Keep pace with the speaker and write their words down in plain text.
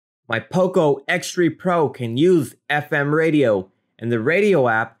My Poco X3 Pro can use FM radio. In the radio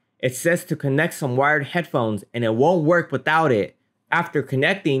app, it says to connect some wired headphones and it won't work without it. After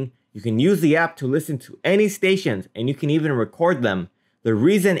connecting, you can use the app to listen to any stations and you can even record them. The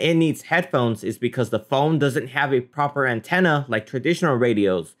reason it needs headphones is because the phone doesn't have a proper antenna like traditional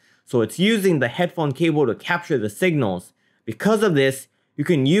radios, so it's using the headphone cable to capture the signals. Because of this, you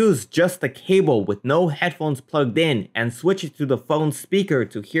can use just the cable with no headphones plugged in and switch it to the phone's speaker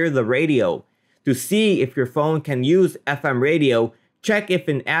to hear the radio. To see if your phone can use FM radio, check if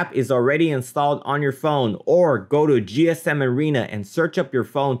an app is already installed on your phone or go to GSM Arena and search up your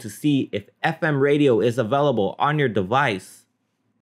phone to see if FM radio is available on your device.